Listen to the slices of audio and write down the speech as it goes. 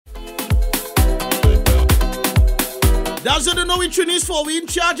That's what you know with Trini is for. We in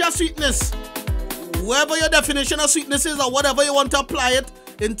charge of sweetness. Whatever your definition of sweetness is or whatever you want to apply it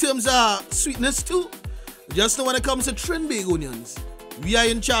in terms of sweetness too. Just know when it comes to Trin Big Onions, we are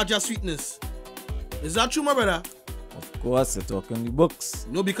in charge of sweetness. Is that true, my brother? Of course, you're talking the books.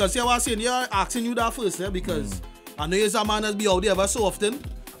 No, because you was saying, you're asking you that first, because I know you're a man that's be out there ever so often.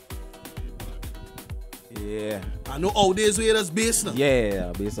 Yeah. I know all days where it's based now.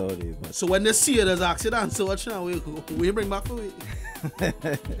 Yeah, based out there. But... So when they see it as accident, so what now we bring back for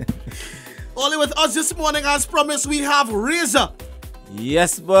it. Only with us this morning, as promised, we have Rayzor.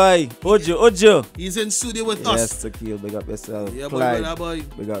 Yes, boy. Ojo. He's in studio with us. Yes, Taquille, big up yourself. Yeah, Clyde, boy.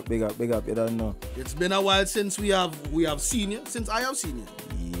 Big up, you don't know. It's been a while since we have seen you, since I have seen you.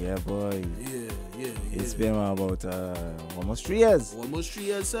 Yeah, boy. Yeah. It's been about almost 3 years. Almost 3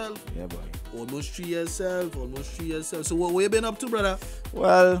 years, self. Yeah, boy. Almost 3 years, self. So what you been up to, brother?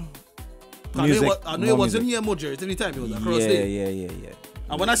 Well, music. I know you wasn't here majority every time you was across there. Yeah.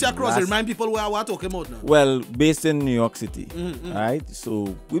 And when I say across, remind people where we're talking about now. Well, based in New York City, right?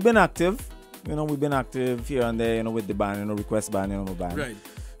 So we've been active. We've been active here and there, with the band, request band, band. Right.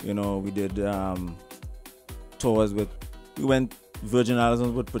 We did tours with, we went Virgin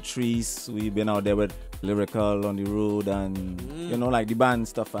Islands with Patrice. We've been out there with Lyrical on the road and, like the band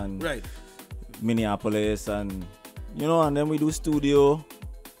stuff and right. Minneapolis and, and then we do studio,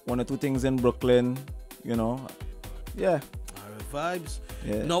 1 or 2 things in Brooklyn, yeah. Alright, vibes.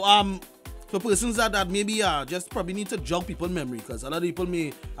 Yeah. Now, for persons that maybe just probably need to jog people's memory, because a lot of people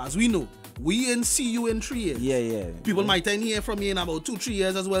may, as we know, we ain't see you in 3 years. Yeah. People might hear from you in about 2-3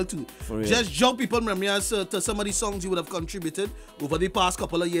 years as well too. For real. Just jog people's memory as to some of the songs you would have contributed over the past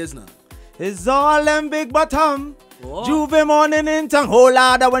couple of years now. It's all them big bottom. Oh. Juve morning in tongue. Oh,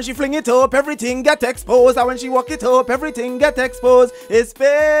 ladder when she fling it up, everything get exposed. And when she walk it up, everything get exposed. It's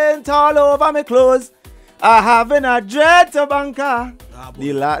paint all over my clothes. I having a dread to banker.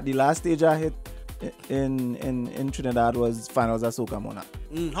 The last stage I hit in Trinidad was finals at Soca Monarch.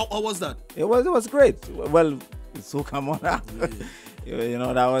 How was that? It was great. Well, Soca Monarch.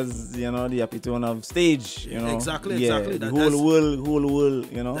 That was the epitome of stage. Exactly. The whole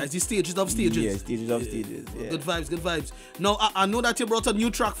world. That's the stages of stages. Yeah, stages of stages. Yeah. Good vibes. Now I know that you brought a new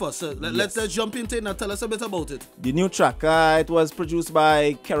track for us. So let's jump into it and tell us a bit about it. The new track, it was produced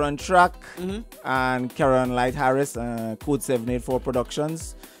by Karen Track and Karen Light Harris, Code 784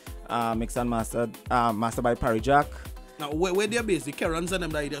 Productions, mixed and mastered by Parry Jack. Now where they're based? The Karens and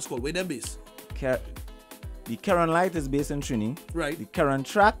them that you just called. Where they're based? The Karen Light is based in Trini. Right. The Karen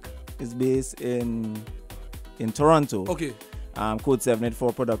Track is based in Toronto. Okay. Code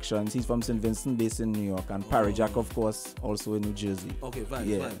 784 Productions. He's from St. Vincent, based in New York, and Parry Jack, of course, also in New Jersey. Okay, vibes.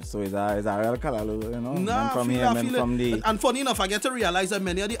 Yeah. So it's a real color, Nah, from I here, feel from the. And funny enough, I get to realize that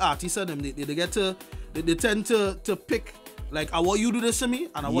many of the artists of them, they tend to pick. Like, I want you to do this to me,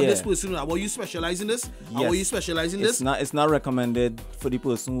 and I want this person, I want you specialize in this, I want you specialize in this. It's not recommended for the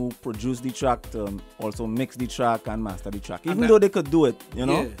person who produced the track to also mix the track and master the track. Even though they could do it,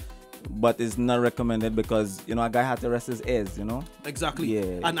 Yeah. But it's not recommended because, a guy had to rest his ears, Exactly.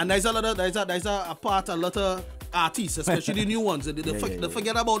 Yeah. And there's a part, a lot of artists, especially the new ones, they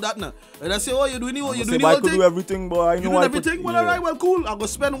forget about that now. And they say, oh, you're doing the whole thing. I could do everything, but I know you do everything? Well, alright, well, cool. I'm going to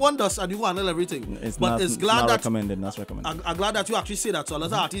spend $1 and you go handle everything. It's not recommended. I'm glad that you actually say that. So a lot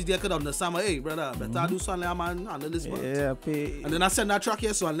of artists, they could understand, hey, brother, better do something like man, handle this part. Yeah, pay. And then I send that track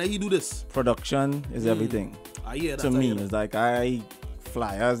here, so I'll let you do this. Production is everything. I hear that. To me, it's like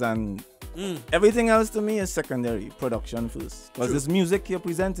flyers and everything else to me is secondary. Production first, because it's music you're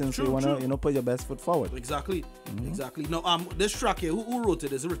presenting, so you wanna put your best foot forward. Exactly. Now this track here, who wrote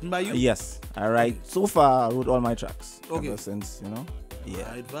it? Is it written by you? Yes, I write. So far, I wrote all my tracks ever since.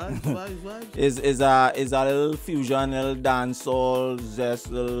 Yeah. Right, vibes. Is a little fusion, little dancehall, zest,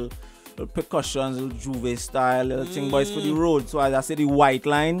 little percussions, little Juve style, little thing boys for the road. So as I say, the white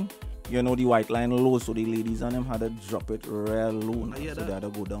line. The white line low, so the ladies on them had to drop it real low. So they had to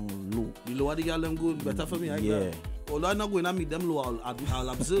go down low. The lower the girl them go, better for me. Although I'm not going to meet them low, I'll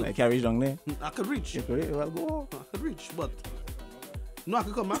observe. I can reach down there? I could reach. You could well go. I could reach, but no, I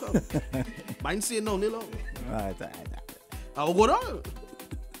could come back up. Mine say no, Nilo. Right. I'll go down.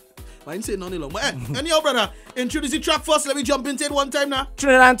 Mine say no, Nilo. But anyhow, brother, introduce the track first. Let me jump into it one time now.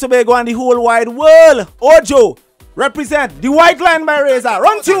 Trinidad and Tobago and the whole wide world. Ojo. Represent the White Line by Rayzor.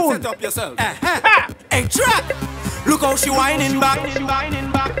 Run tune. Set up yourself. Hey, track. Look how she whining back.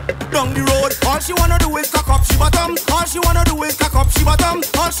 Down the road. All she wanna do is cock up she bottom. All she wanna do is cock up she bottom.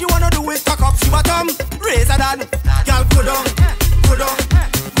 All she wanna do is cock up she bottom. Rayzor dad. Y'all go down. Go down.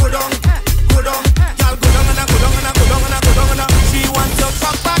 Go down. Go down. Y'all go down and go down and go down and go down and. She wants to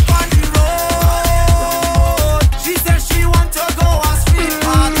cock back on the road. She says she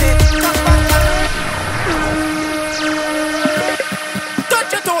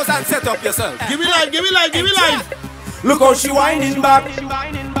up yourself. Give me line, give me line, give me line. Look how she whining back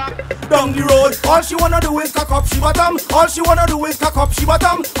down the road. All she wanna do is cock up she bottom. All she wanna do is cock up she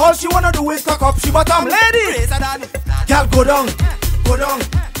bottom. All she wanna do is cock up she bottom. Lady, girl go down, go down,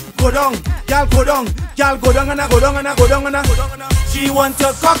 go down. Girl go down, girl go down and I go down and I go down and I. She want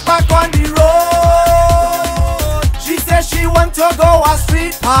to cock back on the road. She says she want to go a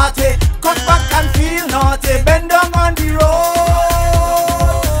street party. Cock back and feel naughty. Bend down on the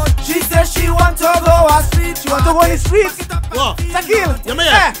road. She says she want to go a street. She want to go in the streets. What? Taquille,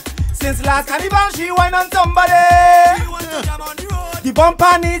 yeah. Since last carnival she whine on somebody. The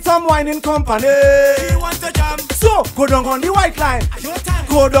bumper needs some whining company. So go down on the white line.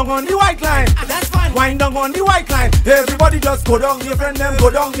 Go down on the white line. That's fine. Wind down on the white line. Everybody just go down. Your friend them go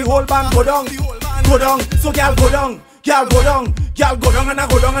down. The whole band go down. Go down. So girl go down. Girl go down. Girl go down and I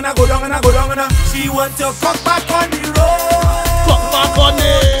go down and I go down and I go down and I. She want to cock back on the road. Cock back on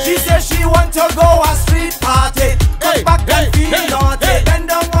it. She says she want to go a street party. Cock back and feel naughty. Bend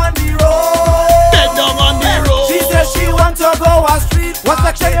down on the road. Bend down on the road. She says she want to go a street. What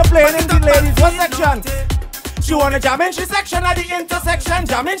section you playing in the ladies? What section? She wanna jam in she section at the intersection.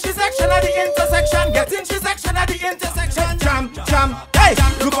 Jam in she section at the intersection. Get in she section at the intersection. Jam, jam, hey,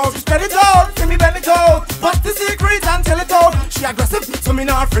 look how she spread it out. See me bend it out. What's the secret and tell it out? She aggressive, so me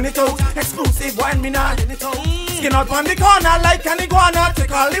not friend it out. Exclusive wine, me not in it out. Skin out on the corner like an iguana.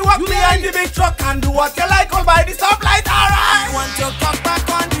 Take all the walk behind the big truck and do what you like. All by the stoplight, alright. Want to cock back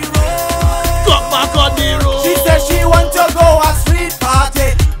on the road. Cock back on the road. She says she want to go a street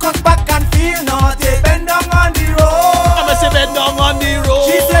party. Cock back and feel naughty. Bend down on the road. I'ma say bend down on the road.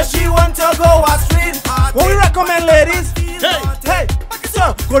 She says she want to go a street party. What we recommend, ladies? Hey, hey.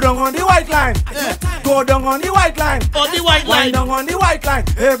 So go down on the white line. Yeah. Go down on the white line. On the white line. Wind down on the white line.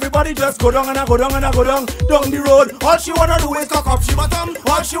 Everybody just go down and I go down and I go down. Down the road. All she wanna do is cock up she bottom.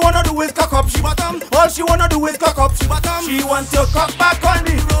 All she wanna do is cock up she bottom. All she wanna do is cock up she bottom. She want to cock back on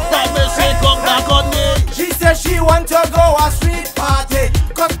the road. I'ma say cock back on it. She says she want to go a street party.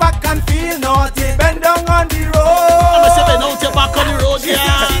 Cock back and feel naughty. Bend down on the road. I'ma say bend out your back on the road,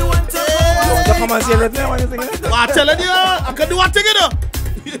 yeah. She want to You want to come and say let me when you sing it? Well, I'm telling you, I can do one thing, you know.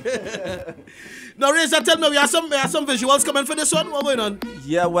 Now, Rayzor, tell me, we have some visuals coming for this one. What's going on?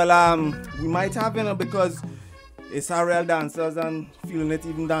 Yeah, well, we might have, you know, because it's our real dancers and feeling it,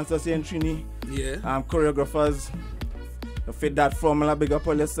 even dancers here in Trini. Yeah. Choreographers. To fit that formula, big up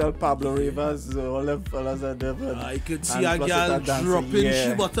all yourself, Pablo Rivers, all the fellas are there. I could see a girl dropping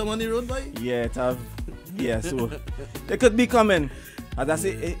shoe bottom on the road, boy. Yeah, it have. Yeah, so it could be coming. As I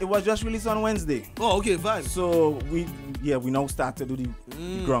say, it was just released on Wednesday. Oh, okay, fine. So we now start to do the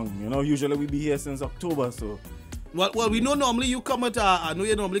ground. You know, usually we be here since October, so. Well, we know normally you come at, I know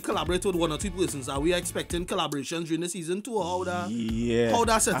you normally collaborate with one or two persons. Are we expecting collaborations during the season too, or how that? Yeah. How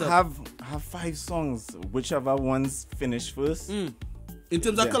that set up? I have 5 songs, whichever ones finish first. In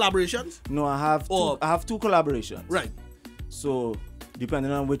terms of collaborations? No, I have 2 collaborations. Right. So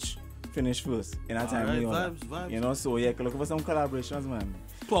depending on which finish first in that time. Vibes. You know, so yeah, look for some collaborations, man.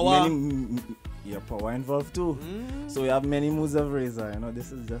 Power. Power involved too. So we have many moods of Rayzor. You know,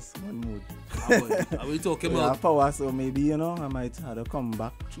 this is just one mood. Are we talking about? Have power, so maybe, you know, I might have to come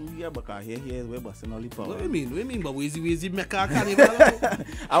back through here, but here is where busting all the power. What do you mean? But where's the Mecca Carnival?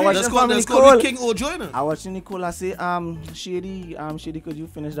 I watched King Ojo, you know? I watched Nicola say, Shady, could you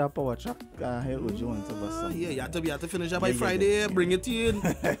finish that power track? Here Ojo want to bust some. Yeah, you have to finish that by Friday. Bring it in.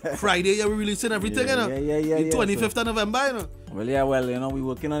 Friday, we're releasing everything, you know? Yeah. 25th of November, you know? Well, you know, we're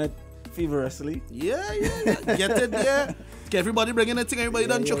working on it feverishly. Yeah. Get it there. Get everybody bringing a thing, everybody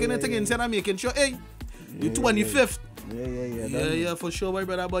done chucking a thing inside and making sure, hey, the 25th. Yeah, for sure, my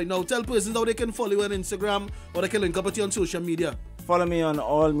brother boy. Now tell persons how they can follow you on Instagram or they can link up with you on social media. Follow me on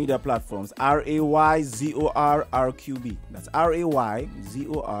all media platforms. RayZorRQB. That's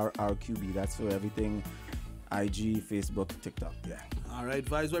RayZorRQB. That's for everything. IG, Facebook, TikTok. Yeah. All right,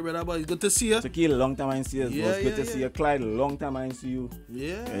 Vice, my brother boy. Good to see you. Taquille, long time I didn't see you. Good to see you. Clyde, long time I didn't see you.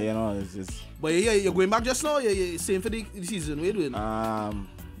 Yeah. You know, it's just. But yeah, you're going back just now. Yeah, same for the season. What are you doing?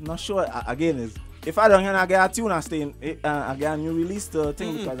 Not sure. Again, is if I don't I get a tune, I stay in. I get a new release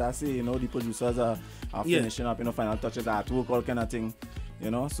thing because I see, you know, the producers are finishing up, you know, final touches, artwork, all kind of thing,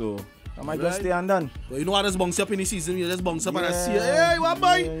 you know. So I might just stay undone. But you know what? Just bounce up in the season. You just bounce up and I see, hey, what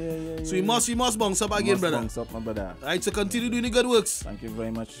boy? So you must bounce up again, brother. Bounce up, my brother. All right, so continue doing the good works. Thank you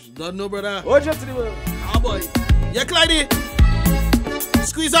very much. Don't know, brother. Oh, just to the world. Ah, boy. Yeah, Clyde.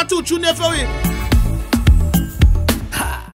 Squeeze that 2 tune there for me.